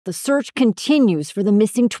The search continues for the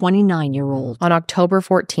missing 29-year-old. On October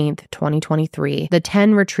 14th, 2023, the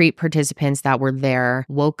 10 retreat participants that were there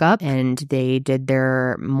woke up and they did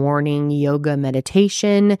their morning yoga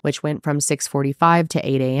meditation, which went from 6:45 to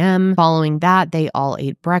 8 a.m. Following that, they all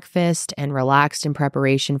ate breakfast and relaxed in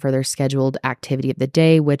preparation for their scheduled activity of the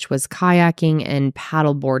day, which was kayaking and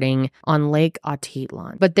paddleboarding on Lake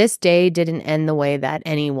Atitlan. But this day didn't end the way that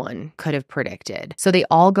anyone could have predicted. So they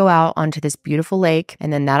all go out onto this beautiful lake,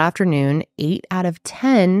 and then that afternoon, 8 out of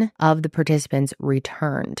 10 of the participants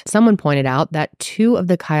returned. Someone pointed out that 2 of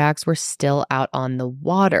the kayaks were still out on the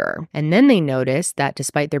water. And then they noticed that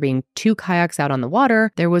despite there being 2 kayaks out on the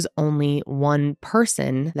water, there was only 1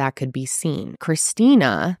 person that could be seen.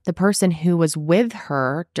 Christina, the person who was with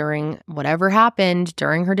her during whatever happened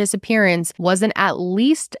during her disappearance, wasn't at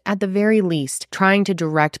the very least, trying to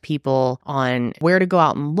direct people on where to go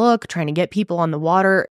out and look, trying to get people on the water.